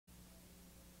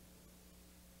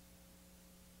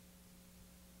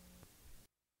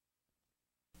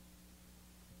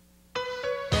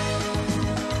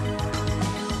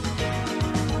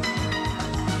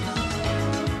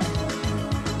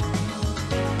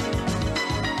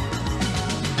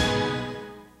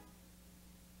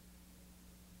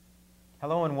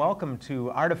Hello and welcome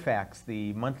to Artifacts,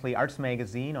 the monthly arts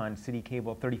magazine on City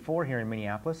Cable 34 here in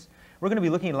Minneapolis. We're going to be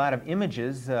looking at a lot of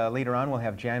images. Later on we'll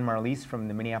have Marlese from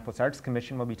the Minneapolis Arts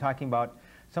Commission. We'll be talking about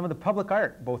some of the public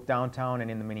art, both downtown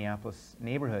and in the Minneapolis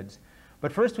neighborhoods.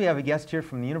 But first we have a guest here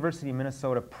from the University of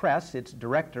Minnesota Press, its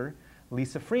director,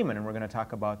 Lisa Freeman, and we're going to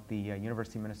talk about the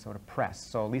University of Minnesota Press.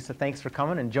 So Lisa, thanks for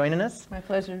coming and joining us. My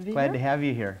pleasure to be here. Glad to have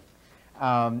you here.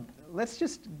 Let's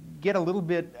just get a little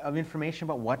bit of information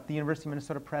about what the University of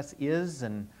Minnesota Press is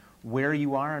and where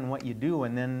you are and what you do,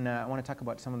 and then I want to talk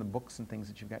about some of the books and things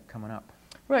that you've got coming up.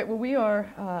 Right. Well, we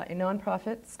are a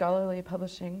nonprofit scholarly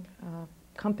publishing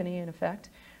company, in effect,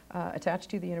 attached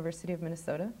to the University of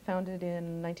Minnesota, founded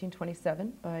in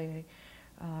 1927 by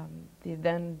the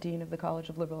then Dean of the College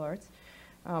of Liberal Arts.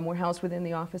 We're housed within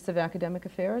the Office of Academic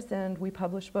Affairs, and we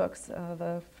publish books of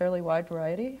a fairly wide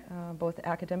variety, both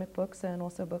academic books and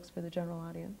also books for the general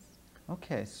audience.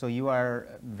 Okay, so you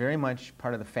are very much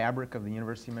part of the fabric of the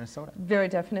University of Minnesota? Very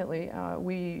definitely.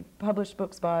 We publish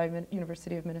books by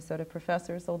University of Minnesota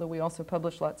professors, although we also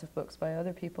publish lots of books by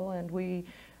other people, and we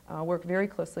work very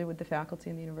closely with the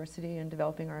faculty in the university in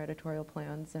developing our editorial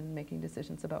plans and making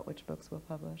decisions about which books we'll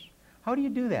publish. How do you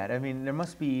do that? I mean, there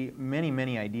must be many,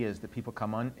 many ideas that people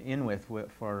come in with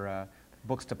for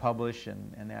books to publish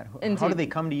and that. Indeed. How do they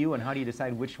come to you, and how do you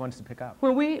decide which ones to pick up?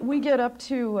 Well, we get up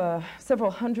to several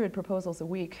hundred proposals a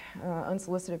week,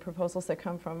 unsolicited proposals that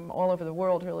come from all over the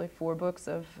world, really, for books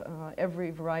of every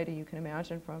variety you can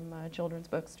imagine, from children's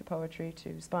books to poetry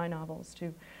to spy novels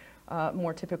to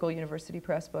more typical university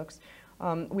press books.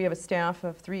 We have a staff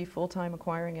of 3 full-time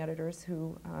acquiring editors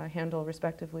who handle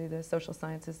respectively the social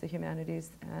sciences, the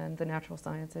humanities, and the natural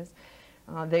sciences.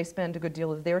 They spend a good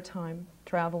deal of their time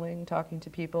traveling, talking to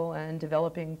people, and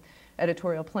developing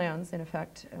editorial plans, in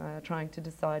effect, trying to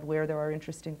decide where there are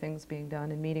interesting things being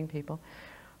done and meeting people.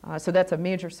 So that's a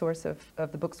major source of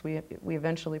the books we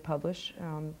eventually publish,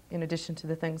 in addition to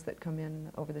the things that come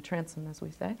in over the transom, as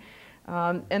we say.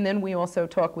 And then we also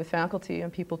talk with faculty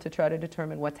and people to try to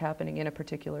determine what's happening in a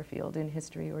particular field, in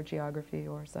history or geography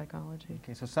or psychology.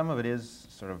 Okay, so some of it is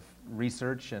sort of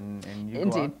research and you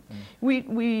Indeed. go out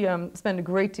and We spend a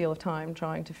great deal of time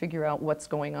trying to figure out what's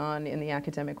going on in the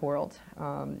academic world.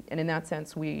 And in that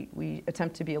sense, we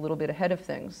attempt to be a little bit ahead of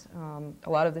things. A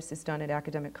lot of this is done at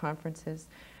academic conferences.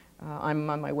 I'm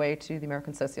on my way to the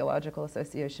American Sociological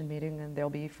Association meeting, and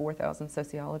there'll be 4,000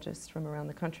 sociologists from around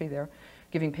the country there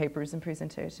giving papers and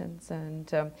presentations.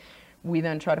 And we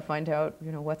then try to find out,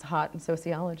 what's hot in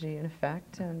sociology, in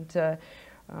effect, and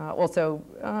also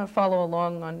follow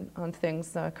along on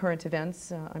things, current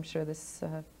events. I'm sure this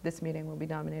meeting will be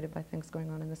dominated by things going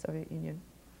on in the Soviet Union.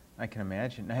 I can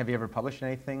imagine. Have you ever published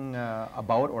anything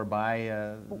about or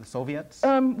by the Soviets?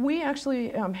 We actually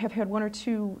have had 1 or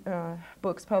 2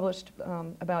 books published.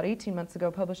 About 18 months ago,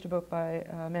 published a book by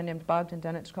a man named Bogdan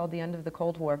Denich called The End of the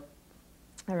Cold War,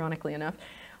 ironically enough,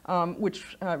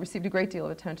 which received a great deal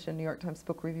of attention. New York Times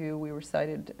Book Review. We were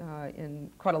cited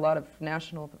in quite a lot of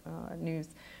national news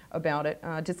about it,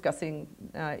 discussing,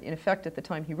 in effect, at the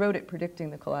time he wrote it, predicting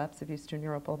the collapse of Eastern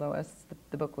Europe, although as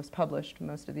the book was published,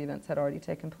 most of the events had already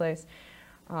taken place.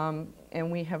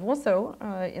 And we have also,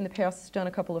 in the past, done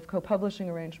a couple of co-publishing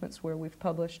arrangements where we've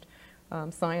published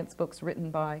science books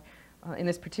written by, in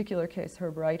this particular case,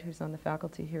 Herb Wright, who's on the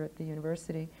faculty here at the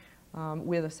university,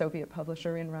 with a Soviet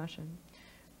publisher in Russian.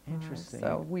 Interesting.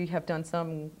 So we have done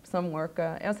some work,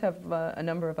 as have a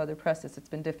number of other presses. It's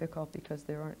been difficult because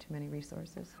there aren't too many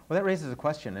resources. Well, that raises a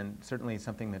question, and certainly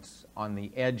something that's on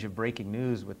the edge of breaking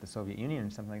news with the Soviet Union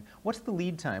and something like that. What's the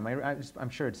lead time? I'm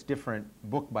sure it's different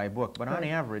book by book, but on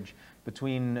average,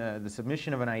 between the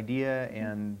submission of an idea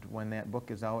and when that book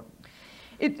is out?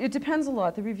 It depends a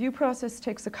lot. The review process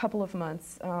takes a couple of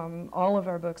months. All of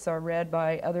our books are read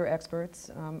by other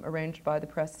experts, arranged by the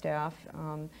press staff.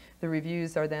 The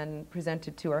reviews are then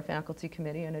presented to our faculty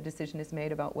committee, and a decision is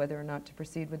made about whether or not to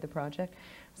proceed with the project.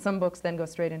 Some books then go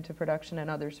straight into production, and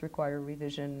others require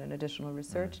revision and additional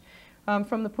research.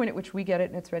 From the point at which we get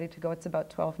it and it's ready to go, it's about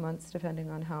 12 months,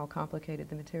 depending on how complicated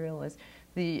the material is.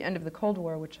 The End of the Cold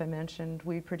War, which I mentioned,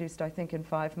 we produced, I think, in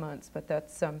 5 months, but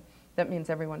that means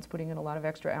everyone's putting in a lot of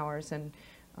extra hours and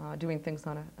doing things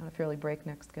on a fairly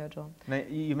breakneck schedule. Now,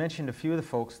 you mentioned a few of the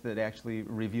folks that actually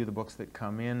review the books that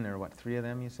come in. There are, what, 3 of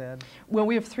them, you said? Well,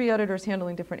 we have 3 editors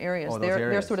handling different areas. Oh, they're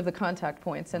areas. sort of the contact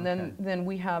points. And Okay. then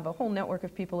we have a whole network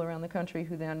of people around the country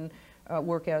who then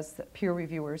work as peer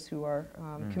reviewers who are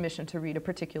commissioned to read a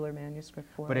particular manuscript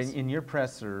for us. But in your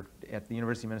press, or at the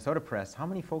University of Minnesota Press, how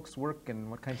many folks work and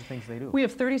what kinds of things they do? We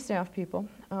have 30 staff people,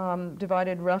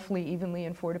 divided roughly evenly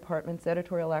in 4 departments: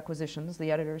 editorial acquisitions,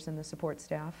 the editors and the support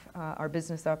staff, our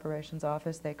business operations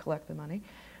office, they collect the money,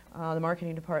 the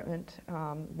marketing department,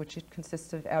 which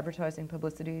consists of advertising,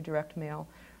 publicity, direct mail,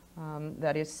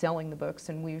 that is selling the books,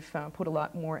 and we've put a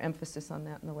lot more emphasis on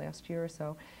that in the last year or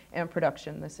so, and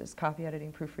production. This is copy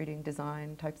editing, proofreading,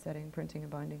 design, typesetting, printing and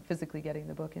binding, physically getting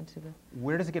the book into the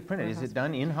Where does it get printed? Is it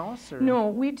done in-house? No,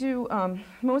 we do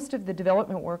most of the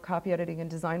development work, copy editing and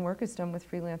design work is done with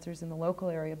freelancers in the local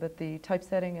area, but the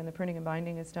typesetting and the printing and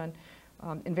binding is done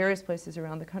in various places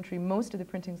around the country. Most of the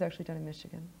printing is actually done in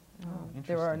Michigan.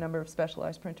 There are a number of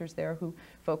specialized printers there who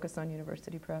focus on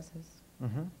university presses.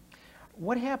 Mm-hmm.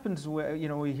 What happens, you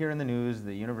know, we hear in the news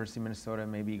the University of Minnesota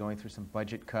may be going through some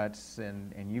budget cuts,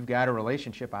 and you've got a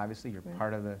relationship, obviously, you're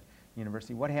part of the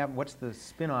university. What's the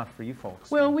spin-off for you folks?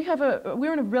 Well,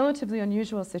 we're in a relatively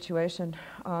unusual situation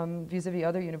vis-a-vis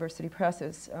other university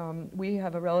presses. We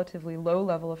have a relatively low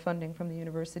level of funding from the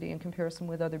university in comparison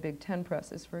with other Big Ten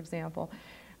presses, for example.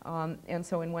 And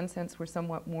so in one sense, we're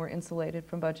somewhat more insulated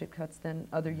from budget cuts than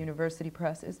other university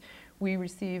presses. We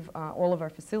receive all of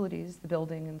our facilities, the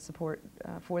building and support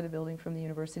for the building from the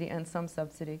university, and some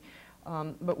subsidy.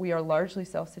 But we are largely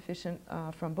self-sufficient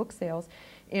from book sales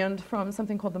and from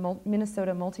something called the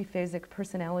Minnesota Multiphasic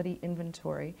Personality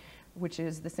Inventory, which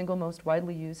is the single most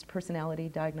widely used personality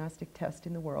diagnostic test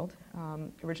in the world,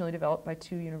 originally developed by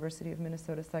 2 University of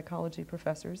Minnesota psychology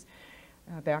professors.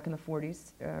 Back in the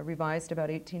 40s, revised about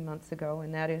 18 months ago,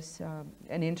 and that is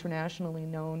an internationally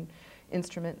known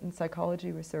instrument in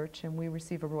psychology research, and we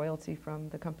receive a royalty from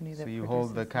the company that produces it. So you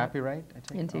hold the copyright, I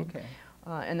take it? Indeed. Okay.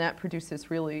 And that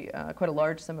produces really quite a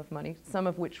large sum of money, some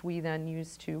of which we then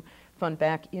use to fund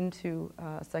back into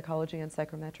psychology and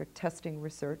psychometric testing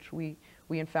research. We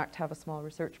in fact have a small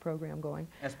research program going.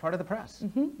 As part of the press?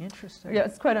 Mm-hmm. Interesting. Yeah,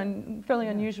 it's quite fairly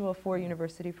unusual for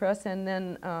university press, and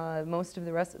then most of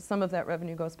the rest, some of that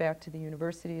revenue goes back to the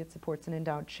university. It supports an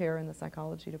endowed chair in the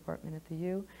psychology department at the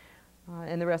U.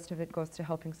 And the rest of it goes to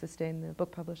helping sustain the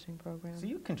book publishing program. So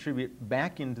you contribute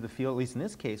back into the field, at least in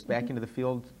this case, back into the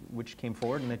field which came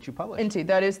forward and that you published. Indeed,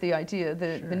 that is the idea.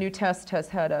 The new test has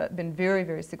been very,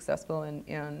 very successful,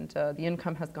 and the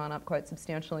income has gone up quite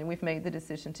substantially. And we've made the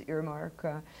decision to earmark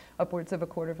upwards of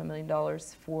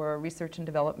 $250,000 for research and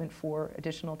development for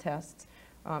additional tests,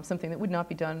 something that would not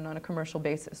be done on a commercial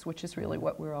basis, which is really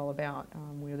what we're all about.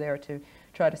 We're there to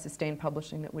try to sustain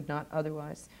publishing that would not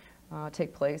otherwise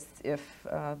take place if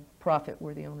profit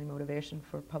were the only motivation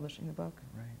for publishing the book.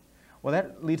 Right. Well,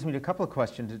 that leads me to a couple of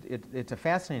questions. It's a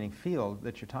fascinating field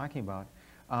that you're talking about.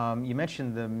 You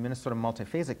mentioned the Minnesota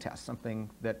multiphasic test, something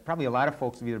that probably a lot of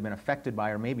folks have either been affected by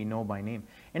or maybe know by name.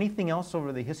 Anything else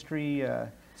over the history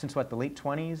since, what, the late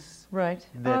 20s? Right.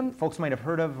 That folks might have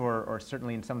heard of, or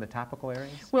certainly in some of the topical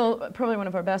areas? Well, probably one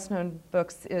of our best-known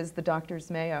books is The Doctor's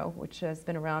Mayo, which has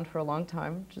been around for a long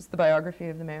time, which is the biography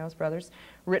of the Mayos brothers,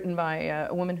 written by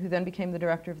a woman who then became the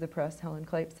director of the press, Helen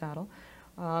Clape-Saddle.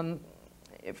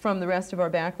 From the rest of our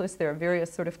backlist, there are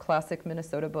various sort of classic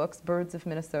Minnesota books. Birds of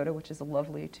Minnesota, which is a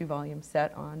lovely 2-volume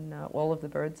set on all of the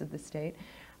birds of the state.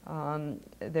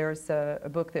 There's a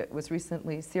book that was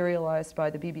recently serialized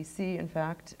by the BBC, in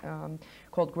fact,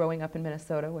 called Growing Up in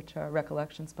Minnesota, which are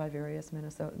recollections by various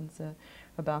Minnesotans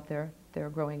about their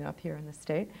growing up here in the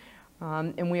state.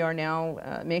 And we are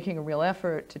now making a real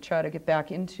effort to try to get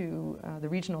back into the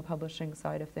regional publishing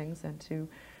side of things and to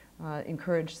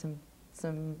encourage some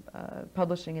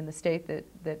publishing in the state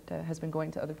that has been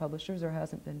going to other publishers or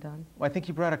hasn't been done. Well, I think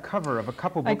you brought a cover of a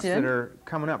couple books that are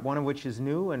coming up, one of which is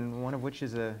new and one of which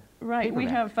is a Right. paperback.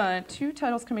 We have 2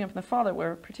 titles coming up in the fall that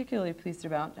we're particularly pleased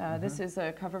about. This is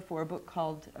a cover for a book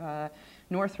called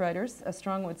North Writers, a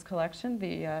Strongwoods collection.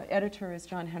 The editor is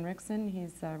John Henriksen.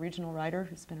 He's a regional writer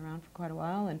who's been around for quite a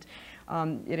while, and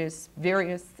it is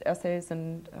various essays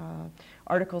and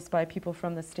articles by people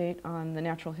from the state on the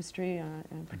natural history,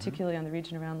 and particularly on the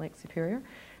region around Lake Superior.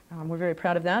 We're very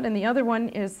proud of that. And the other one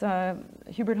is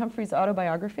Hubert Humphrey's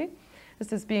autobiography.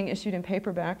 This is being issued in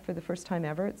paperback for the first time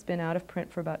ever. It's been out of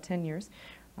print for about 10 years.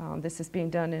 This is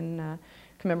being done in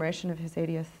commemoration of his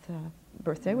 80th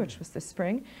birthday, which was this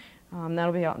spring.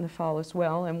 That'll be out in the fall as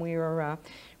well, and we are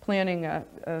planning a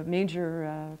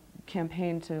major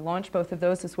campaign to launch both of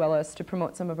those, as well as to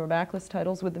promote some of our backlist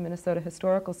titles with the Minnesota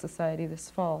Historical Society this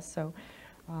fall. So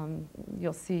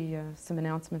you'll see some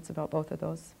announcements about both of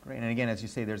those. Great. And again, as you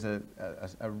say, there's a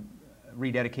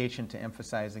rededication to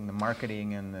emphasizing the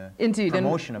marketing and the Indeed,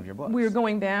 promotion of your books. We're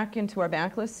going back into our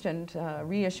backlist and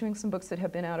reissuing some books that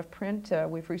have been out of print.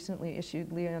 We've recently issued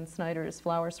Leanne Snyder's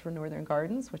Flowers for Northern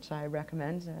Gardens, which I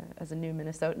recommend as a new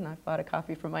Minnesotan. I've bought a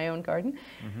copy from my own garden.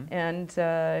 And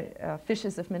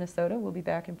Fishes of Minnesota will be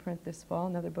back in print this fall,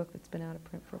 another book that's been out of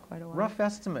print for quite a while. Rough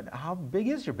estimate, how big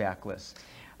is your backlist?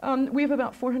 We have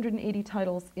about 480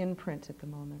 titles in print at the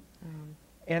moment.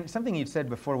 And something you said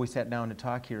before we sat down to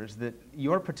talk here is that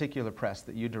your particular press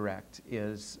that you direct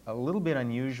is a little bit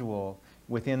unusual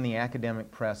within the academic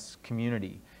press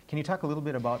community. Can you talk a little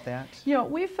bit about that? Yeah,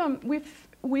 we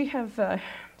have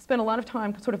spent a lot of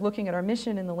time sort of looking at our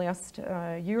mission in the last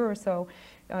year or so.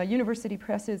 University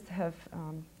presses have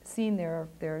seen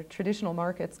their traditional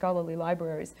market, scholarly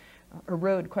libraries,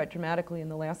 erode quite dramatically in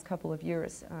the last couple of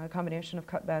years. A combination of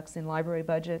cutbacks in library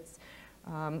budgets.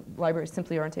 Libraries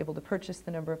simply aren't able to purchase the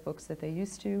number of books that they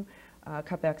used to.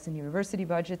 Cutbacks in university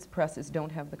budgets. Presses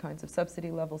don't have the kinds of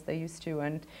subsidy levels they used to.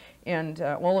 And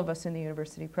all of us in the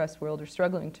university press world are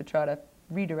struggling to try to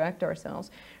redirect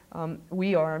ourselves.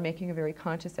 We are making a very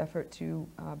conscious effort to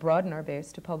broaden our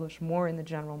base, to publish more in the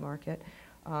general market.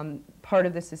 Part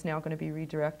of this is now going to be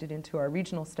redirected into our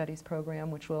regional studies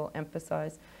program, which will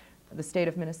emphasize the state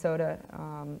of Minnesota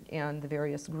and the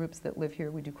various groups that live here.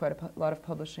 We do quite a lot of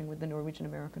publishing with the Norwegian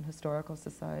American Historical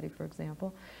Society, for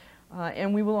example.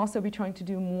 And we will also be trying to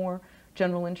do more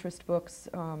general interest books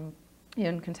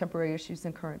in contemporary issues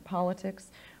and current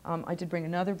politics. I did bring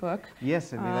another book,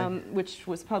 yes, which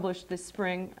was published this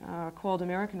spring, called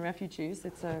American Refugees.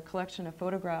 It's a collection of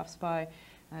photographs by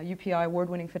UPI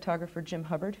award-winning photographer Jim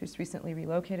Hubbard, who's recently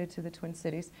relocated to the Twin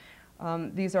Cities.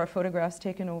 These are photographs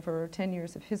taken over 10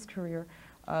 years of his career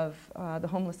of the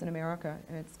homeless in America,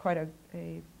 and it's quite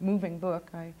a moving book.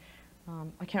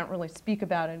 I can't really speak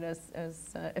about it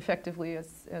as effectively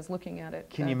as looking at it.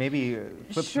 Can you maybe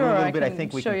flip sure, through a little bit? I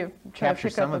think we can capture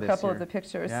some of this. Sure, I can show you a couple here. of the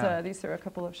pictures. Yeah. These are a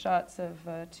couple of shots of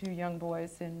two young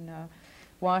boys in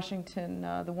Washington.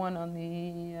 The one on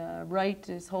the right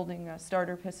is holding a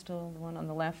starter pistol. The one on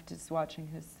the left is watching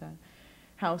his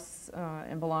house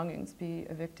and belongings be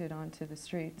evicted onto the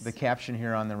streets. The caption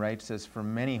here on the right says, "For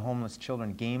many homeless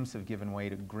children, games have given way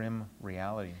to grim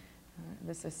reality."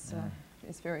 This is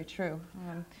very true.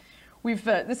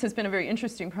 This has been a very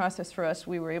interesting process for us.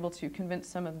 We were able to convince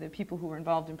some of the people who were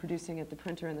involved in producing it, the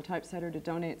printer and the typesetter, to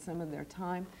donate some of their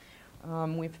time.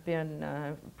 We've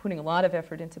been putting a lot of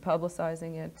effort into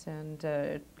publicizing it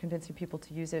and convincing people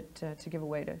to use it to give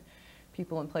away to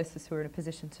people in places who are in a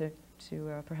position to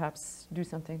perhaps do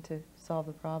something to solve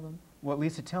the problem. Well,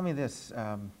 Lisa, tell me this.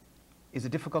 Is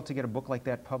it difficult to get a book like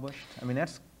that published? I mean,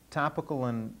 that's topical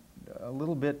and a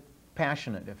little bit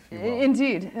passionate, if you will.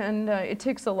 Indeed, and it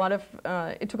took a lot of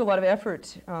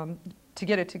effort to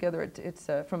get it together. It's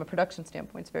from a production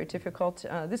standpoint, it's very difficult.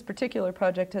 This particular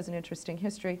project has an interesting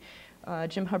history.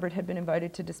 Jim Hubbard had been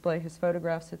invited to display his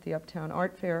photographs at the Uptown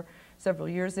Art Fair several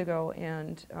years ago,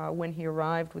 and when he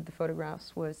arrived with the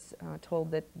photographs, was told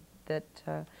that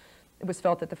it was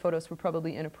felt that the photos were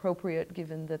probably inappropriate,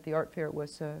 given that the art fair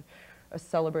was a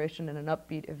celebration and an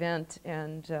upbeat event,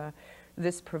 and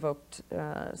this provoked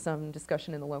some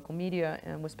discussion in the local media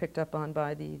and was picked up on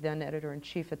by the then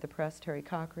editor-in-chief at the press, Terry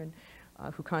Cochran,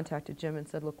 who contacted Jim and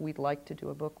said, look, we'd like to do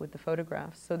a book with the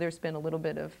photographs. So there's been a little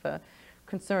bit of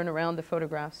concern around the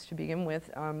photographs to begin with.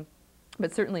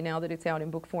 But certainly now that it's out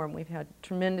in book form, we've had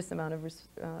tremendous amount of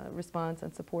response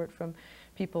and support from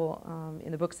people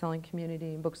in the book-selling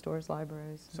community, in bookstores,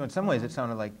 libraries. So in some ways it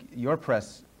sounded like your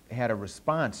press had a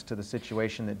response to the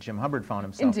situation that Jim Hubbard found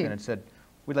himself in and said,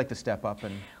 we'd like to step up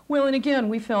and... Well, and again,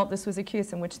 we felt this was a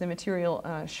case in which the material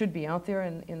should be out there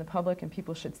in the public and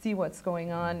people should see what's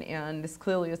going on, and this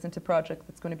clearly isn't a project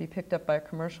that's going to be picked up by a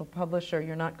commercial publisher.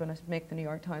 You're not going to make the New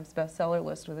York Times bestseller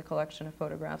list with a collection of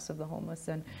photographs of the homeless,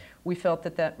 and we felt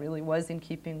that that really was in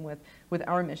keeping with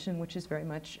our mission, which is very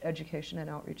much education and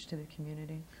outreach to the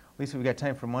community. Lisa, we've got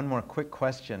time for one more quick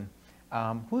question.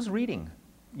 Who's reading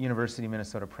University of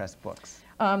Minnesota Press books?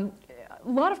 A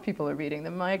lot of people are reading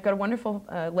them. I got a wonderful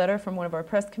letter from one of our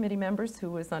press committee members who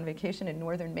was on vacation in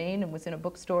northern Maine and was in a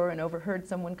bookstore and overheard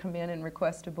someone come in and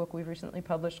request a book we've recently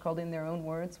published called In Their Own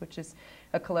Words, which is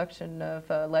a collection of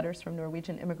letters from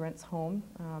Norwegian immigrants home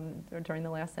during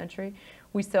the last century.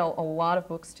 We sell a lot of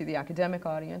books to the academic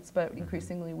audience, but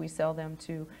increasingly we sell them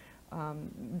to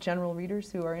general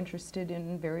readers who are interested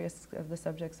in various of the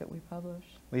subjects that we publish.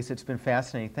 Lisa, it's been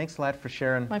fascinating. Thanks a lot for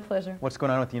sharing My pleasure. what's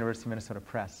going on with the University of Minnesota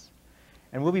Press.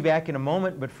 And we'll be back in a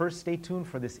moment, but first stay tuned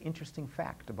for this interesting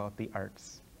fact about the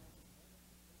arts.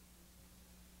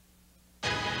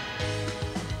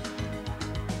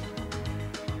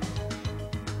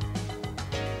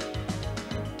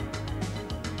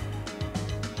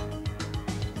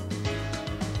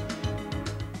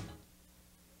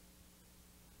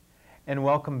 And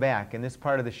welcome back. In this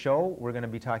part of the show, we're going to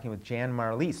be talking with Jan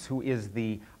Marlese, who is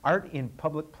the Art in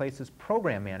Public Places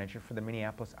Program Manager for the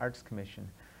Minneapolis Arts Commission.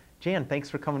 Jan, thanks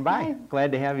for coming by. Hi.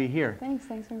 Glad to have you here. Thanks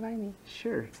for inviting me.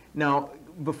 Sure. Now,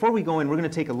 before we go in, we're going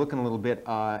to take a look in a little bit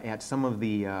at some of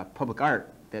the public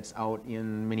art that's out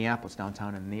in Minneapolis,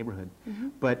 downtown in the neighborhood.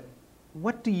 But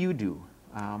what do you do?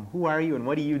 Who are you and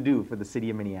what do you do for the city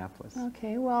of Minneapolis?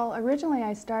 Okay, well, originally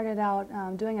I started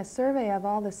out doing a survey of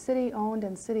all the city-owned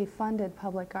and city-funded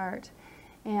public art.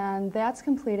 And that's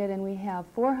completed, and we have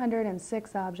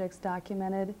 406 objects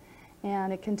documented,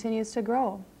 and it continues to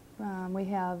grow. We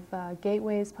have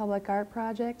Gateway's Public Art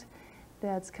Project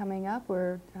that's coming up.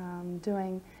 We're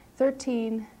doing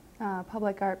 13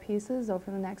 public art pieces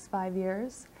over the next 5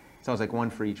 years. Sounds like one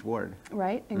for each ward.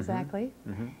 Right, exactly.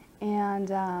 And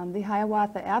the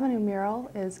Hiawatha Avenue mural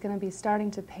is going to be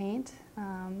starting to paint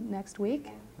next week.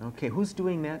 Okay, who's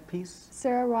doing that piece?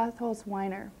 Sarah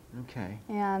Rothholz-Weiner. Okay.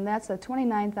 And that's a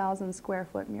 29,000 square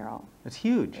foot mural. That's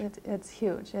huge. It's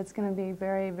huge. It's going to be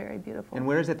very, very beautiful. And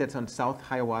where is it? That's on South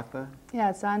Hiawatha?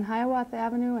 Yeah, it's on Hiawatha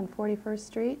Avenue and 41st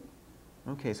Street.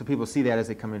 Okay, so people see that as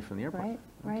they come in from the airport. Right,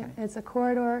 okay. right. It's a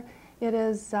corridor. It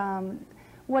is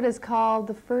what is called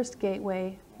the first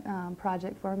gateway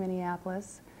project for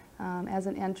Minneapolis. As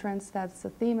an entrance, that's the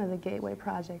theme of the Gateway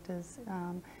Project, is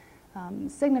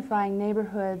signifying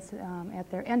neighborhoods at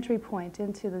their entry point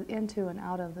into and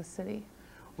out of the city.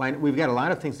 Well, we've got a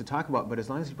lot of things to talk about, but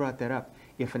as long as you brought that up,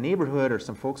 if a neighborhood or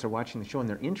some folks are watching the show and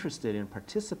they're interested in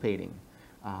participating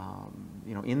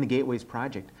you know, in the Gateways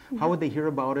Project, how would they hear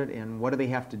about it and what do they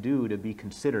have to do to be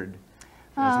considered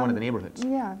as one of the neighborhoods?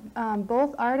 Yeah,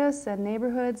 both artists and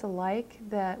neighborhoods alike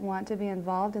that want to be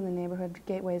involved in the Neighborhood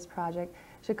Gateways Project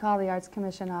should call the Arts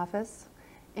Commission office,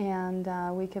 and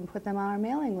we can put them on our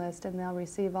mailing list, and they'll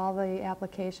receive all the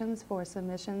applications for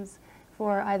submissions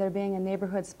for either being a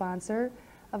neighborhood sponsor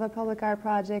of a public art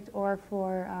project or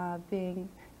for being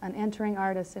an entering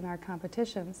artist in our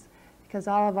competitions, because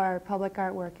all of our public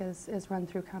artwork is run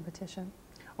through competition.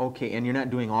 Okay, and you're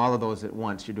not doing all of those at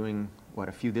once. You're doing, what,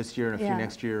 a few this year and a few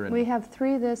next year? And we have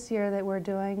 3 this year that we're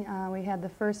doing. We had the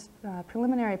first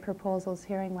preliminary proposals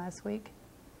hearing last week.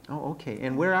 Oh, okay.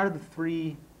 And where are the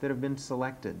 3 that have been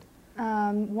selected?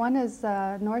 One is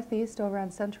northeast over on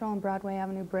Central and Broadway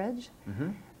Avenue Bridge.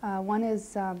 One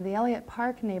is the Elliott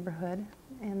Park neighborhood,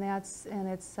 and it's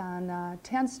on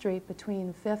 10th Street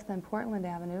between 5th and Portland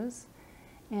Avenues.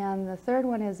 And the third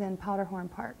one is in Powderhorn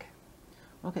Park.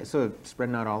 Okay, so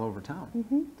spreading out all over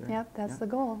town. Yep, that's the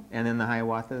goal. And then the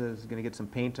Hiawatha is going to get some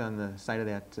paint on the side of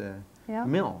that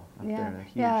mill up there. That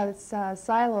huge. Yeah, it's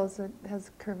silos. It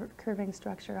has curving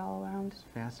structure all around.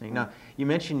 Fascinating. Now, you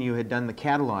mentioned you had done the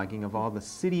cataloging of all the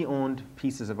city-owned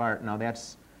pieces of art. Now,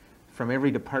 that's from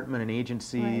every department and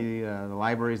agency, the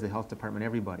libraries, the health department,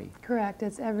 everybody. Correct.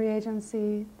 It's every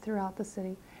agency throughout the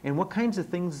city. And what kinds of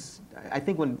things, I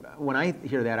think when I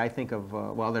hear that, I think of,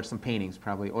 well, there's some paintings,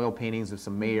 probably oil paintings of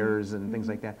some mayors and things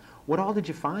like that. What all did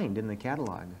you find in the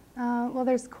catalog? Well,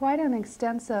 there's quite an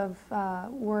extensive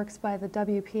works by the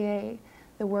WPA,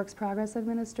 the Works Progress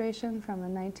Administration, from the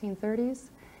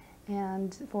 1930s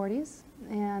and 40s.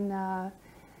 And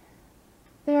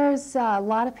there's a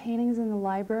lot of paintings in the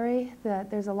library.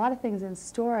 There's a lot of things in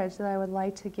storage that I would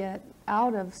like to get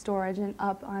out of storage and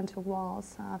up onto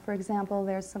walls. For example,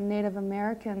 there's some Native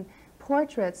American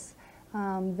portraits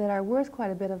that are worth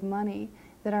quite a bit of money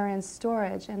that are in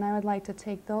storage, and I would like to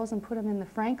take those and put them in the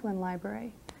Franklin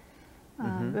Library.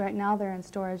 Right now they're in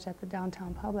storage at the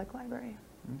Downtown Public Library.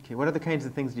 Okay, what other kinds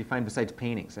of things do you find besides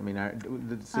paintings? I mean,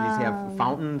 the cities have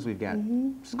fountains, we've got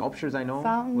sculptures, I know.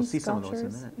 Fountains, we'll see sculptures. Some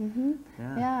of those in a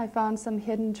minute. Yeah, I found some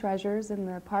hidden treasures in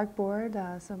the park board,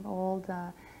 some old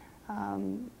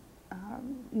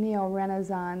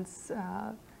neo-Renaissance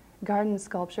garden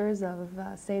sculptures of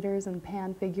satyrs and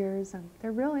pan figures, and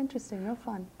they're real interesting, real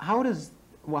fun. How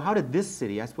did this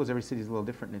city, I suppose every city is a little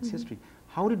different in its history,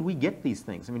 how did we get these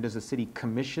things? I mean, does the city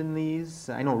commission these?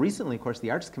 I know recently, of course,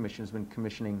 the Arts Commission has been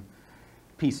commissioning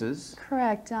pieces.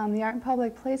 Correct. The Art in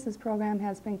Public Places program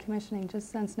has been commissioning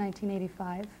just since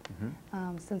 1985,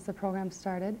 since the program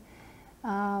started.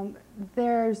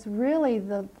 There's really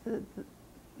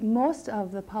most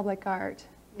of the public art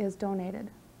is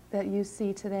donated that you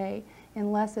see today,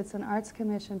 unless it's an Arts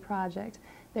Commission project.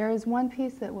 There is one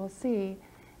piece that we'll see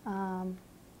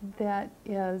that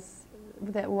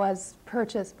was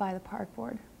purchased by the park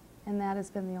board, and that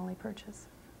has been the only purchase.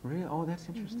 Really? Oh, that's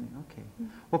interesting. Okay.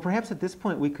 Well, perhaps at this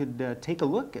point we could take a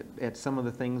look at some of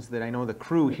the things that I know the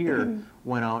crew here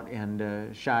went out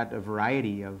and shot a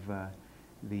variety of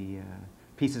the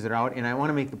pieces that are out. And I want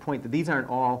to make the point that these aren't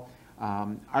all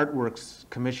artworks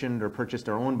commissioned or purchased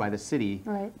or owned by the city.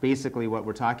 Right. Basically, what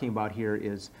we're talking about here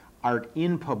is art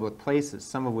in public places,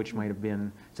 some of which might have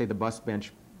been, say, the bus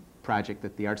bench project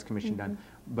that the Arts Commission done,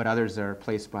 but others are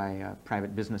placed by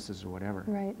private businesses or whatever.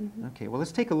 Right. Okay, well,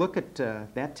 let's take a look at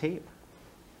that tape.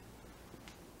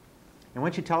 And why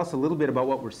don't you tell us a little bit about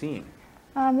what we're seeing?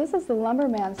 This is the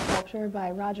Lumberman sculpture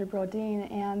by Roger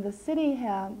Brodeen, and the city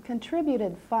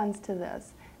contributed funds to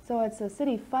this. So it's a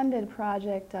city-funded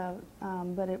project,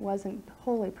 but it wasn't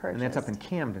wholly purchased. And that's up in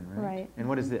Camden, right? Right. And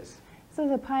what is this? So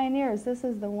the Pioneers, this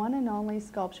is the one and only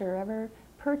sculpture ever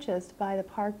purchased by the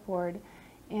Park Board,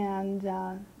 and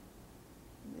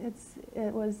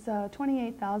it was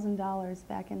 $28,000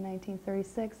 back in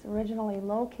 1936, originally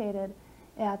located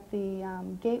at the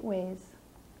Gateways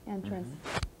entrance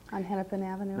on Hennepin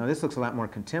Avenue. Now this looks a lot more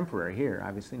contemporary here,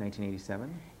 obviously,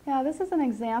 1987. Yeah, this is an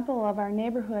example of our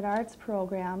neighborhood arts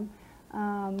program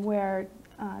where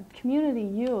community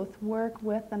youth work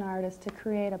with an artist to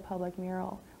create a public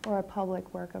mural or a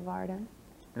public work of art. And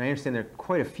I understand there are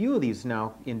quite a few of these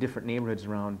now in different neighborhoods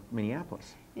around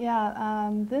Minneapolis.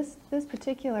 Yeah, this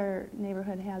particular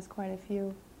neighborhood has quite a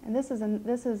few, and this is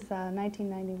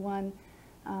 1991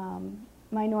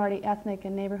 Minority Ethnic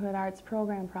and Neighborhood Arts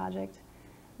Program project,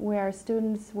 where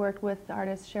students worked with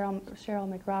artist Cheryl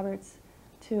McRoberts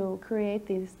to create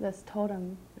this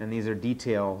totem. And these are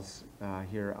details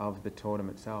here of the totem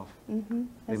itself.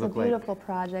 It's a beautiful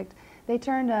project. They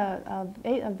turned a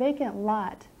vacant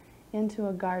lot into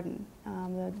a garden.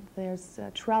 There's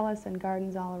trellis and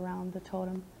gardens all around the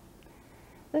totem.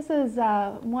 This is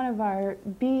one of our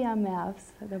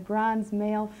BMFs, the bronze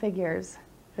male figures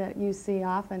that you see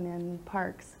often in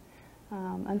parks.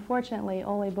 Unfortunately,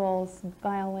 Ole Bull's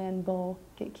violin bow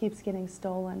keeps getting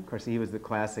stolen. Of course, he was the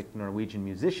classic Norwegian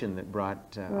musician that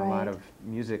brought a lot of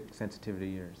music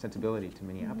sensitivity or sensibility to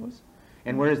Minneapolis.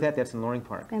 And where is that? That's in Loring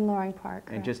Park. In Loring Park.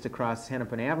 And just across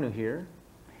Hennepin Avenue here.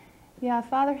 Yeah,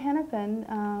 Father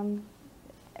Hennepin.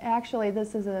 Actually,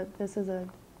 this is a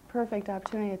perfect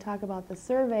opportunity to talk about the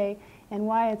survey and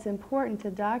why it's important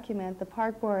to document. The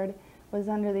Park Board was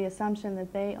under the assumption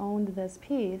that they owned this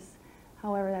piece.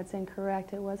 However, that's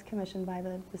incorrect. It was commissioned by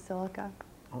the Basilica.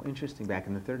 Oh, interesting, back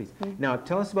in the 30s. Now,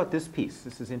 tell us about this piece.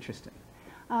 This is interesting.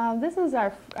 This is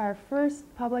our first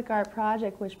public art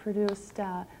project, which produced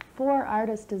 4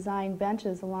 artist-designed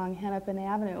benches along Hennepin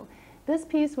Avenue. This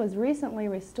piece was recently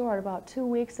restored about 2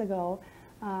 weeks ago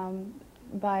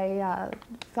by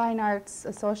Fine Arts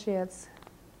Associates.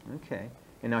 Okay.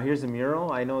 And now here's a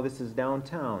mural. I know this is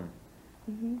downtown.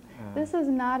 This is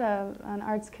not an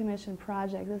Arts Commission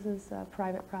project. This is a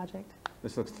private project.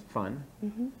 This looks fun.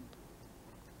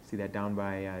 See that down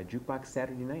by Jukebox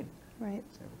Saturday Night, Right.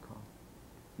 as I recall.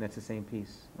 And that's the same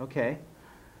piece. Okay.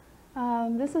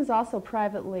 This is also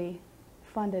privately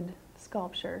funded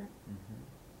sculpture.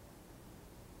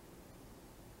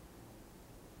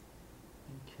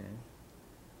 Okay.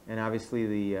 And obviously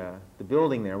the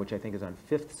building there, which I think is on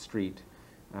 5th Street,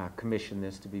 commissioned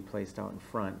this to be placed out in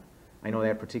front. I know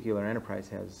that particular enterprise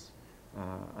has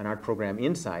an art program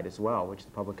inside as well, which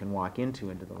the public can walk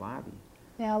into the lobby.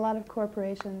 Yeah, a lot of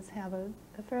corporations have a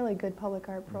fairly good public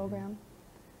art program.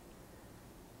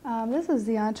 This is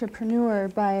The Entrepreneur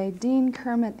by Dean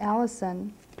Kermit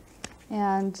Allison,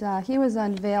 and he was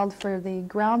unveiled for the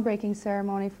groundbreaking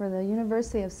ceremony for the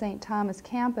University of St. Thomas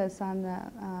campus on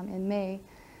in May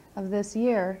of this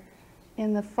year.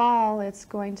 In the fall, it's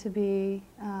going to be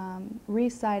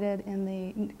recited in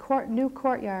the new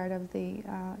courtyard of the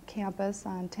campus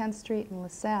on 10th Street in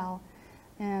LaSalle,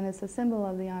 and it's a symbol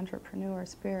of the entrepreneur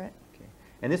spirit. Okay.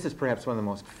 And this is perhaps one of the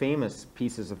most famous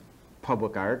pieces of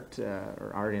public art,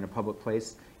 or art in a public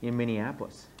place in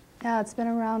Minneapolis. Yeah, it's been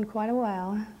around quite a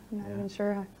while. I'm not even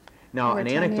sure. Now, over an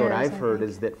 10 anecdote years, I've I heard think.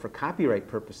 is that for copyright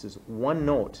purposes, one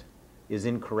note is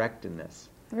incorrect in this.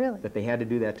 Really? That they had to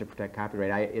do that to protect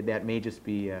copyright. That may just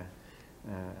be an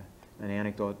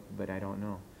anecdote, but I don't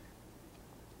know.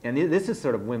 And this is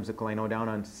sort of whimsical. I know down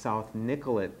on South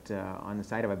Nicollet, on the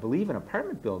side of, I believe, an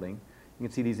apartment building, you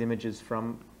can see these images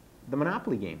from the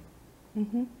Monopoly game.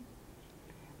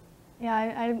 Yeah,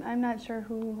 I'm not sure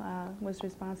who was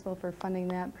responsible for funding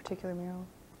that particular mural.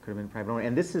 Could have been private owner.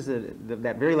 And this is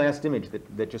that very last image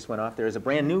that just went off there is a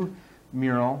brand new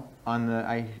mural on the,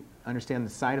 I understand, the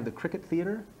side of the Cricket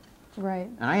Theater. Right.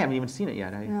 And I haven't even seen it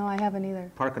yet. No, I haven't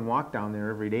either. Park and walk down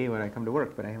there every day when I come to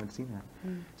work, but I haven't seen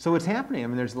that. So it's happening. I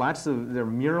mean, there's lots of, there are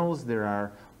murals, there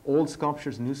are old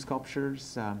sculptures, new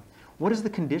sculptures. What is the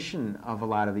condition of a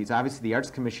lot of these? Obviously, the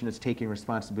Arts Commission is taking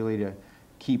responsibility to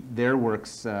keep their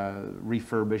works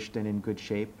refurbished and in good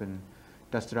shape and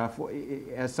dusted off.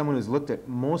 As someone who's looked at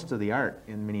most of the art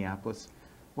in Minneapolis,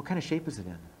 What kind of shape is it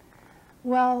in?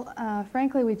 Well,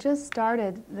 frankly, we just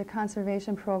started the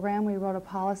conservation program. We wrote a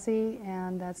policy,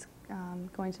 and that's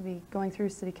going to be going through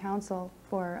City Council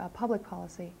for public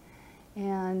policy.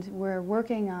 And we're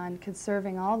working on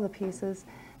conserving all the pieces.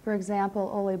 For example,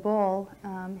 Ole Bull,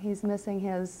 he's missing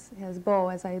his bow,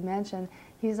 as I had mentioned.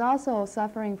 He's also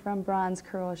suffering from bronze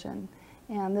corrosion.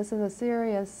 And this is a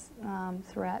serious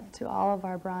threat to all of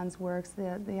our bronze works.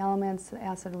 The elements, the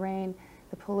acid rain,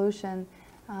 the pollution,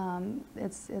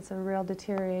 it's a real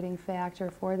deteriorating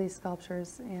factor for these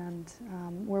sculptures, and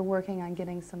we're working on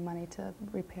getting some money to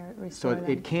restore them. So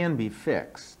it can be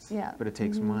fixed, yeah. But it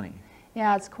takes money.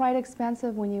 Yeah, it's quite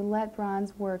expensive when you let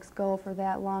bronze works go for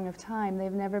that long of time. They've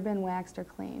never been waxed or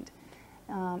cleaned.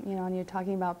 You know, and you're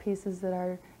talking about pieces that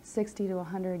are 60 to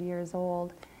 100 years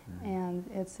old, and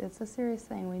it's a serious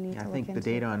thing we need to look into. I think the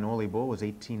data on Ole Bull was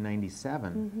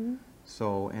 1897,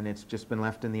 so, and it's just been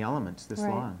left in the elements this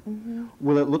long.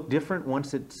 Will it look different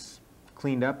once it's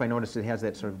cleaned up? I noticed it has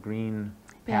that sort of green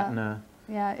patina.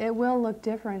 Yeah, it will look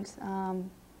different.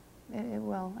 It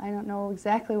will. I don't know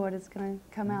exactly what it's going to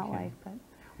come out like. But.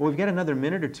 Well, we've got another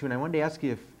minute or two, and I wanted to ask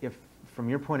you if from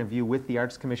your point of view with the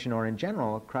Arts Commission or in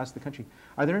general across the country,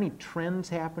 are there any trends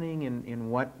happening in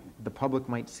what the public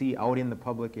might see out in the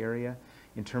public area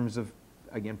in terms of,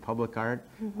 again, public art?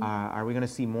 Are we going to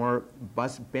see more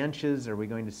bus benches? Are we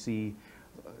going to see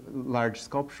large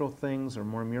sculptural things or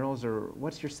more murals? Or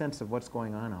what's your sense of what's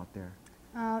going on out there?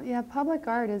 Yeah, public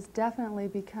art is definitely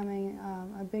becoming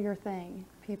a bigger thing.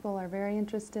 People are very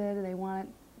interested. They want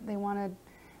to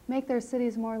make their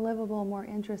cities more livable, more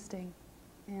interesting,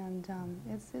 and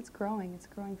it's growing. It's a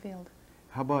growing field.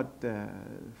 How about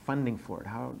funding for it?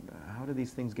 How do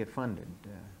these things get funded?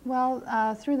 Well,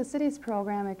 through the city's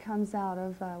program, it comes out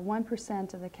of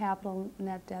 1% of the capital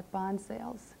net debt bond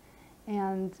sales,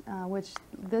 and which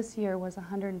this year was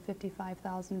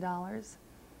 $155,000.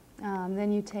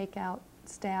 Then you take out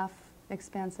staff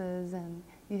expenses, and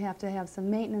you have to have some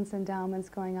maintenance endowments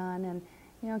going on, and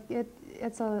you know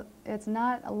it's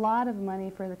not a lot of money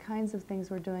for the kinds of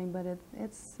things we're doing, but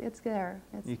it's there.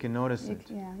 You can notice it.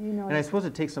 Yeah, you notice. And I suppose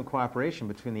it takes some cooperation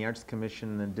between the Arts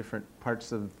Commission and different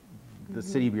parts of the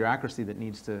city bureaucracy that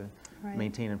needs to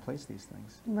maintain and place these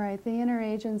things. Right. The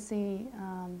interagency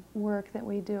work that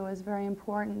we do is very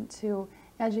important to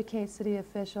educate city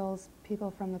officials,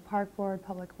 people from the Park Board,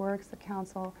 Public Works, the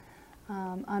council,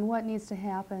 on what needs to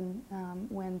happen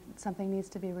when something needs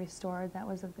to be restored. That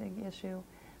was a big issue.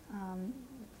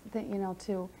 You know,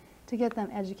 to get them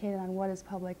educated on what is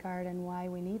public art and why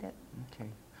we need it. Okay.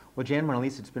 Well, Jan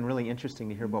Marlese, it's been really interesting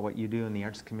to hear about what you do in the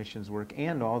Arts Commission's work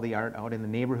and all the art out in the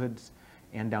neighborhoods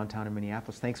and downtown in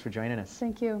Minneapolis. Thanks for joining us.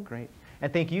 Thank you. Great.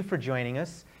 And thank you for joining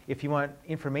us. If you want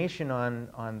information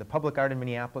on the public art in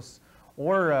Minneapolis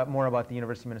or more about the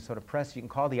University of Minnesota Press, you can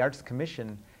call the Arts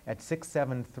Commission at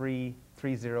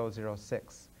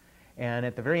 673-3006. And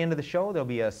at the very end of the show, there'll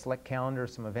be a select calendar of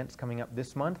some events coming up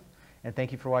this month. And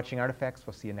thank you for watching Artifacts.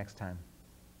 We'll see you next time.